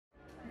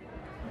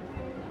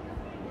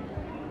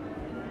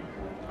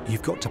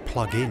You've got to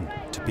plug in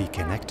to be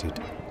connected,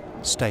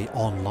 stay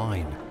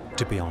online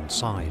to be on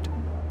side,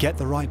 get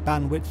the right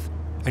bandwidth,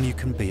 and you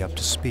can be up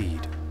to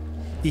speed.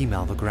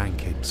 Email the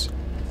grandkids,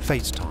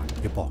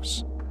 FaceTime your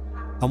boss.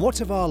 And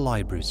what of our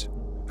libraries,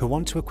 who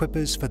want to equip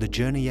us for the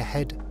journey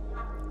ahead?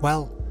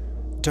 Well,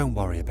 don't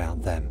worry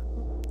about them.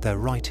 They're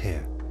right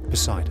here,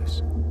 beside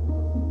us.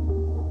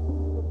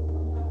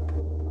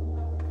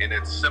 In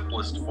its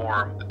simplest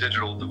form, the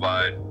digital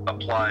divide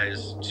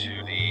applies to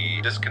the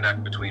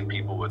disconnect between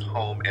people with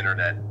home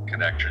internet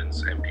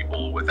connections and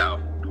people without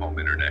home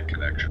internet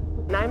connection.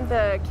 And I'm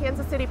the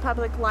Kansas City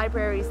Public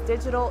Library's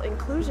Digital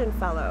Inclusion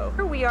Fellow.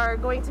 We are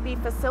going to be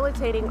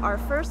facilitating our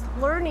first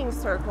learning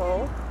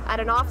circle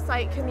at an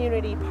off-site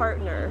community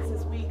partner.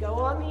 As we go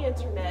on the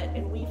internet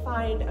and we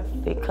find a...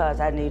 Because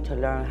I need to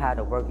learn how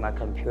to work my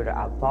computer.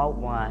 I bought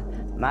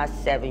one. My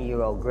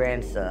 7-year-old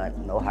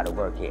grandson knows how to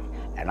work it.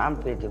 And I'm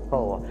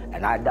 54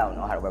 and I don't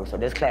know how to work. So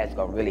this class is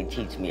going to really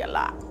teach me a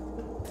lot.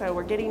 So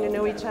we're getting to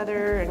know each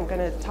other and going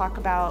to talk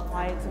about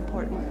why it's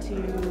important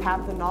to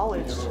have the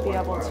knowledge to be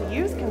able to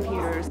use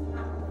computers.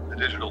 The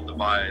digital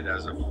divide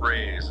as a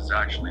phrase has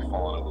actually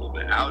fallen a little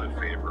bit out of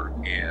favor,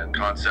 and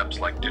concepts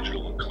like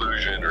digital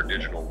inclusion or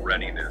digital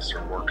readiness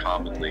are more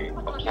commonly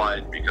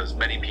applied because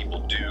many people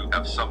do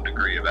have some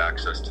degree of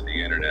access to the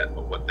internet,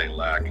 but what they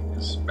lack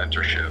is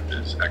mentorship,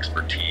 is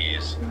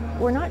expertise.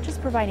 We're not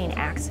just providing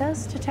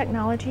access to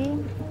technology,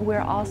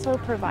 we're also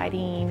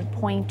providing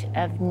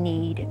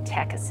point-of-need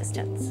tech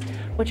assistance,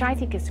 which I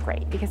think is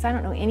great because I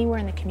don't know anywhere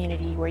in the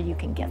community where you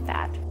can get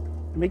that.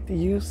 Make the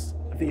use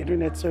of the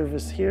internet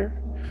service here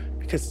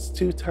because it's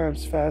 2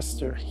 times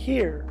faster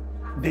here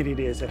than it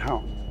is at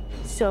home.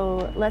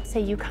 So let's say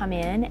you come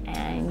in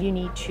and you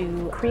need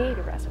to create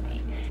a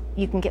resume.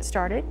 You can get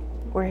started.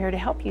 We're here to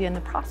help you in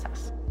the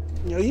process.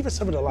 You know, even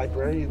some of the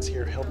librarians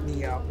here help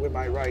me out with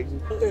my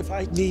writing. If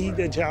I need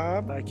a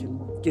job, I can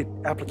get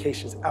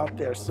applications out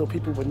there so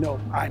people would know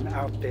I'm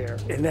out there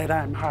and that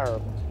I'm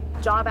hireable.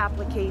 Job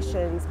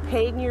applications,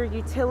 paying your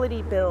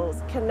utility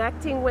bills,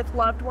 connecting with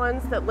loved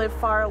ones that live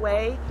far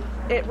away.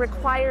 It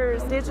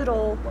requires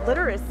digital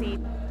literacy.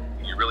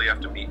 You really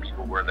have to meet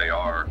people where they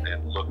are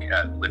and look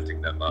at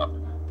lifting them up,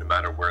 no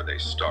matter where they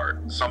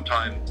start.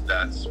 Sometimes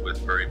that's with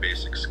very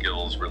basic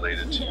skills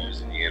related to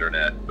using the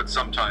internet, but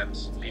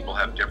sometimes people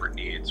have different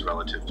needs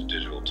relative to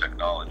digital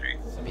technology.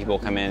 People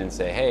come in and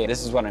say, hey,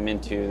 this is what I'm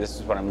into, this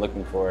is what I'm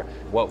looking for.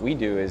 What we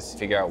do is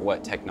figure out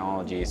what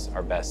technologies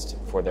are best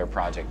for their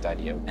project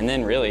idea. And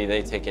then really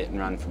they take it and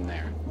run from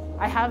there.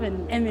 I have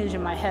an image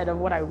in my head of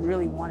what I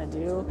really want to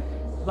do,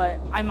 but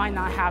I might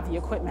not have the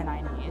equipment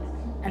I need.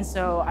 And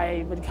so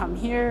I would come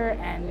here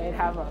and they'd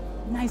have a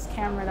nice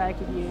camera that I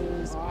could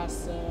use,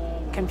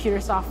 awesome computer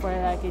software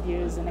that I could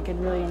use, and it could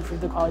really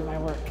improve the quality of my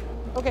work.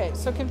 Okay,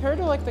 so compared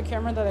to like the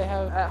camera that I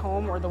have at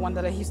home or the one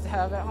that I used to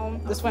have at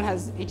home, this one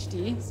has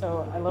HD,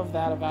 so I love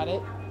that about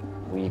it.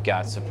 We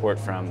got support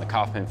from the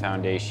Kauffman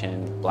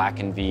Foundation, Black &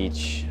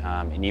 Veatch,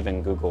 and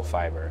even Google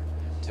Fiber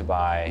to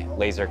buy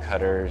laser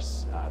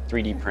cutters,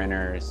 3D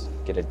printers,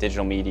 get a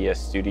digital media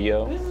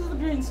studio. This is the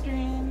green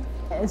screen.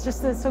 It's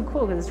just it's so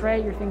cool because it's right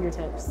at your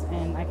fingertips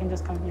and I can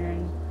just come here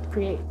and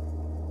create.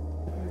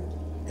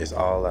 It's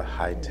all a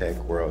high-tech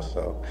world,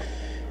 so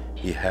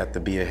you have to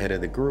be ahead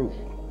of the group,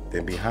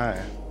 then behind.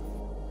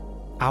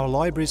 Our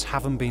libraries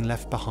haven't been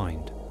left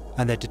behind,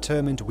 and they're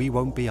determined we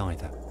won't be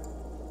either.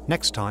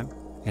 Next time,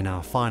 in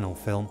our final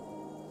film,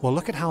 we'll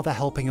look at how they're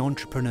helping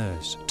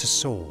entrepreneurs to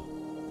soar